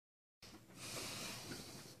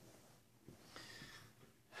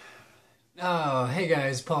Oh, hey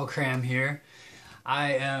guys, Paul Cram here.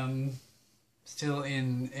 I am still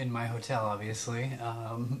in my hotel, obviously,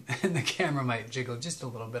 and the camera might jiggle just a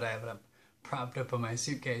little bit. I have it up, propped up on my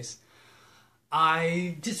suitcase.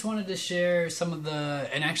 I just wanted to share some of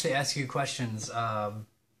and actually ask you questions. I've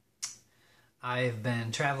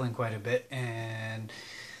been traveling quite a bit, and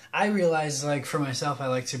I realize, like, for myself, I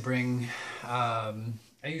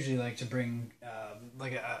usually like to bring,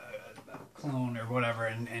 like a cologne or whatever,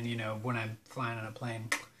 and, when I'm flying on a plane,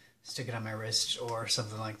 stick it on my wrist or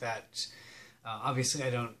something like that. Obviously, I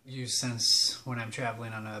don't use scents when I'm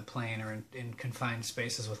traveling on a plane or in confined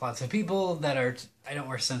spaces with lots of people I don't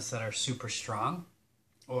wear scents that are super strong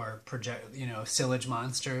or project, sillage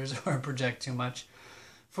monsters or project too much.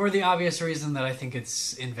 For the obvious reason that I think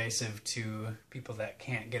it's invasive to people that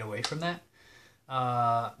can't get away from that.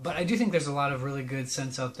 But I do think there's a lot of really good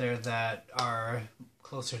scents out there that are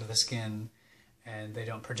closer to the skin and they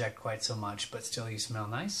don't project quite so much, but still you smell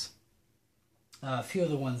nice. A few of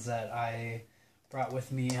the ones that I brought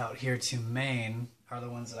with me out here to Maine are the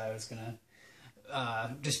ones that I was going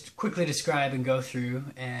to just quickly describe and go through.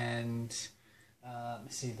 And let me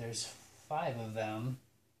see, there's 5 of them.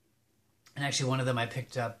 And actually one of them I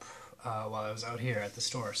picked up while I was out here at the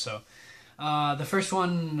store. So the first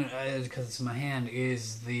one, because it's in my hand,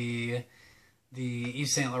 is the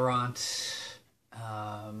Yves Saint Laurent.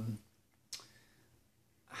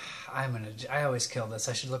 I always kill this.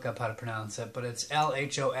 I should look up how to pronounce it, but it's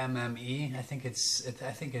L-H-O-M-M-E. I think it's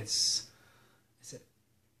is it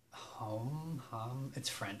home? It's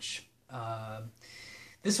French.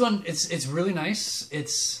 This one, it's really nice.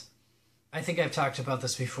 I think I've talked about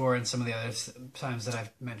this before in some of the other times that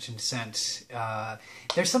I've mentioned scent.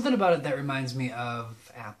 There's something about it that reminds me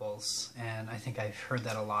of apples, and I think I've heard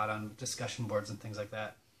that a lot on discussion boards and things like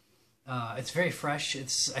that. It's very fresh.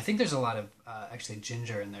 I think there's a lot of actually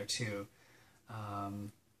ginger in there too.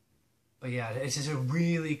 But yeah, it's just a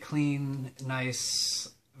really clean, nice,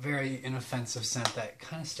 very inoffensive scent that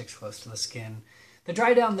kind of sticks close to the skin. The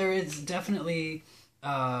dry down, there is definitely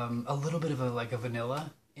a little bit of a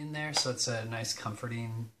vanilla in there, so it's a nice,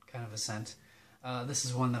 comforting kind of a scent. This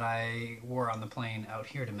is one that I wore on the plane out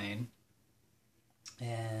here to Maine.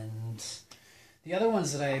 And the other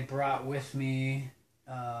ones that I brought with me,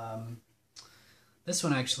 this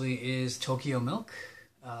one actually is Tokyo Milk.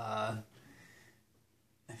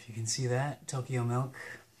 If you can see that, Tokyo Milk.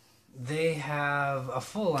 They have a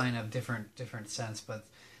full line of different scents, but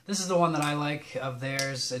this is the one that I like of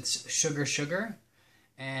theirs. It's Sugar,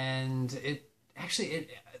 and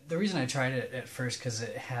the reason I tried it at first because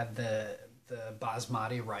it had the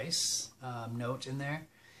basmati rice note in there,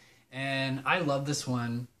 and I love this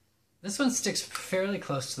one. This one sticks fairly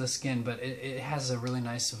close to the skin, but it has a really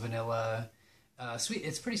nice vanilla, sweet.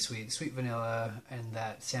 It's pretty sweet vanilla and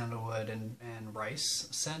that sandalwood and rice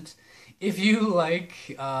scent. If you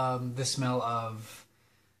like the smell of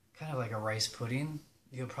kind of like a rice pudding,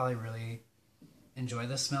 you'll probably really enjoy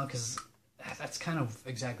this smell because that's kind of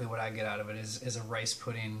exactly what I get out of it is a rice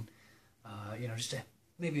pudding, just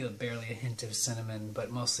maybe barely a hint of cinnamon, but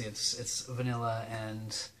mostly it's vanilla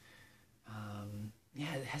and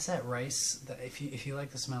yeah, it has that rice. That if you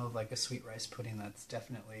like the smell of like a sweet rice pudding, that's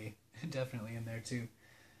definitely in there too.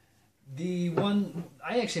 The one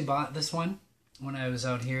I actually bought this one when I was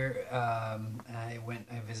out here. I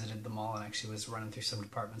visited the mall and actually was running through some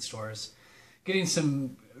department stores,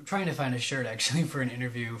 trying to find a shirt actually for an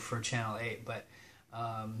interview for Channel 8. But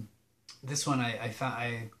this one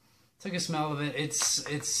I took a smell of it.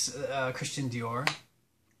 It's Christian Dior,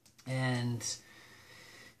 and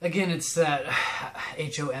again, it's that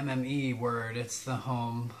H-O-M-M-E word. It's the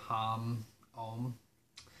home, om.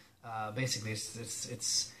 Basically,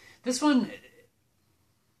 it's this one.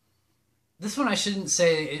 This one I shouldn't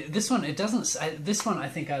say. This one it doesn't. This one I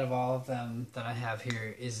think out of all of them that I have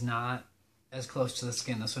here is not as close to the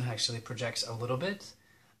skin. This one actually projects a little bit.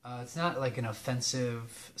 It's not like an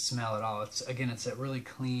offensive smell at all. It's a really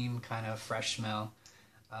clean kind of fresh smell.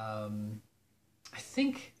 I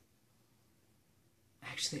think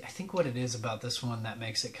what it is about this one that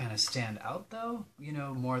makes it kind of stand out, though,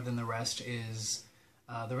 more than the rest is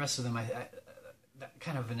the rest of them. That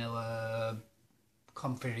kind of vanilla,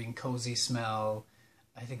 comforting, cozy smell.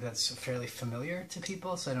 I think that's fairly familiar to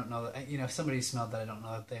people. So I don't know that, if somebody smelled that, I don't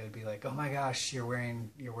know that they would be like, "Oh my gosh, you're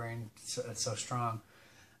wearing it's so strong."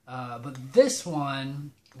 But this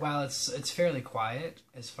one, while it's fairly quiet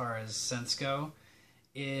as far as scents go,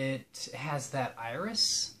 it has that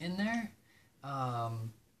iris in there.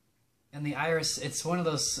 And the iris, it's one of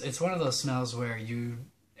those smells where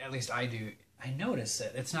at least I do, I notice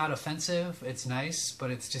it. It's not offensive, it's nice,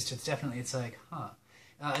 but it's like, huh.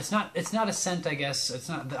 It's not a scent, I guess. It's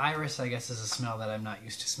not the iris. I guess is a smell that I'm not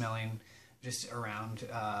used to smelling, just around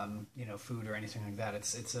you know, food or anything like that.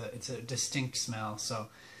 It's a distinct smell. So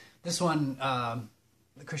this one,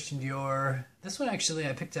 the Christian Dior. This one actually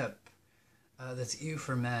I picked up. That's Eau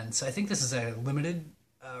for Men. So I think this is a limited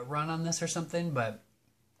run on this or something, but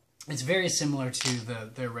it's very similar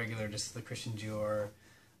to the regular, just the Christian Dior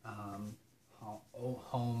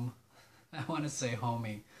home. I want to say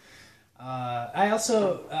homey. I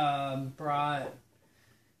also brought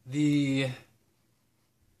the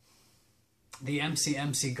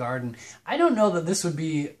MC Garden. I don't know that this would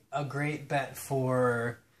be a great bet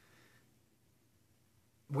for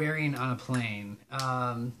wearing on a plane,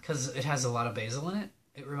 because it has a lot of basil in it.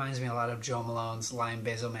 It reminds me a lot of Joe Malone's Lime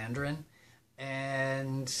Basil Mandarin.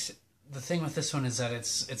 And the thing with this one is that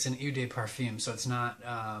it's an Eau de Parfum, so it's not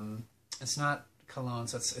cologne,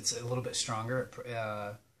 so it's a little bit stronger.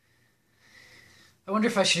 I wonder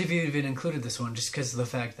if I should have even included this one, just because of the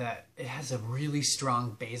fact that it has a really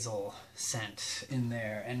strong basil scent in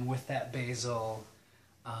there, and with that basil,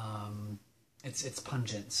 it's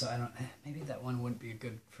pungent. So I don't. Maybe that one wouldn't be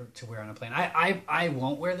good to wear on a plane. I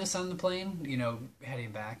won't wear this on the plane. You know,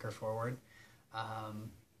 heading back or forward,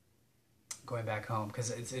 going back home,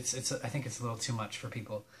 because it's I think it's a little too much for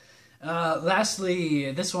people.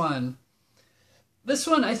 Lastly, this one.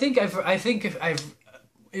 I think I've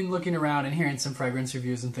in looking around and hearing some fragrance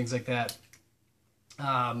reviews and things like that,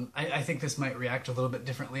 I think this might react a little bit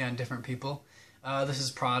differently on different people. This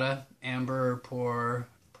is Prada Amber Pour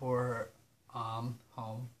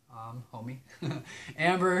Homie.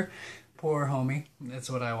 Amber Pour Homie. That's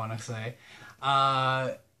what I want to say.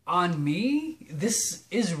 On me, this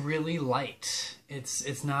is really light.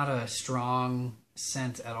 It's not a strong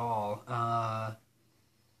scent at all.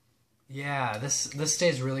 Yeah, this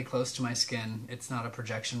stays really close to my skin. It's not a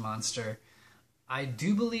projection monster. I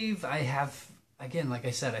do believe I have, again, like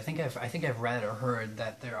I said, I think I've read or heard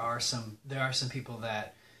that there are some people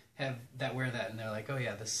that wear that and they're like, oh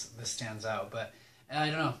yeah, this stands out. But I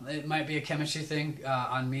don't know. It might be a chemistry thing.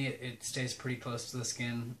 On me, it stays pretty close to the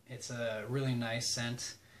skin. It's a really nice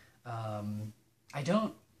scent. Gosh,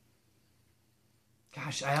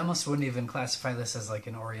 I almost wouldn't even classify this as like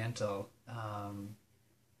an Oriental.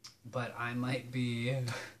 But I might be...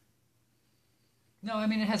 No, I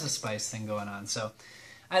mean, it has a spice thing going on, so...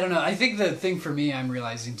 I don't know. I think the thing for me I'm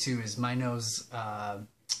realizing, too, is my nose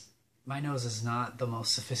is not the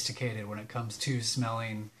most sophisticated when it comes to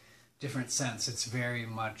smelling different scents. It's very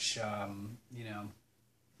much, you know,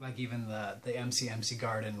 like even the MC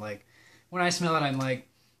Garden. Like, when I smell it, I'm like,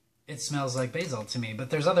 it smells like basil to me.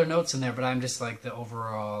 But there's other notes in there, but I'm just like, the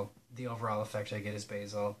overall effect I get is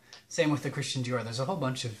basil. Same with the Christian Dior. There's a whole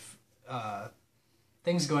bunch of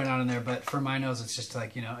things going on in there, but for my nose, it's just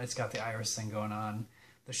like, you know, it's got the iris thing going on.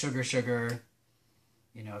 The sugar,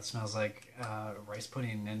 you know, it smells like rice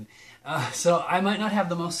pudding. And so I might not have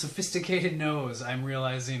the most sophisticated nose, I'm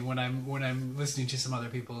realizing when I'm listening to some other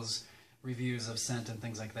people's reviews of scent and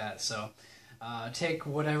things like that. So take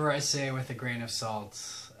whatever I say with a grain of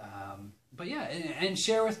salt. But yeah, and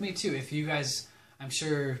share with me too, if you guys, I'm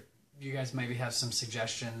sure you guys maybe have some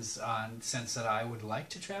suggestions on scents that I would like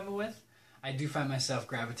to travel with. I do find myself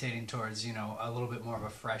gravitating towards, you know, a little bit more of a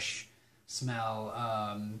fresh smell.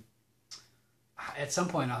 At some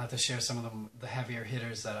point I'll have to share some of the heavier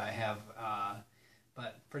hitters that I have.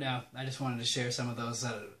 But for now, I just wanted to share some of those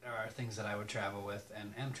that are things that I would travel with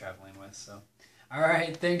and am traveling with. So, all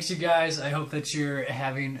right, thanks you guys. I hope that you're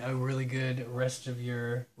having a really good rest of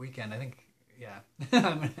your weekend. I think, yeah.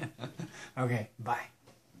 Okay, bye.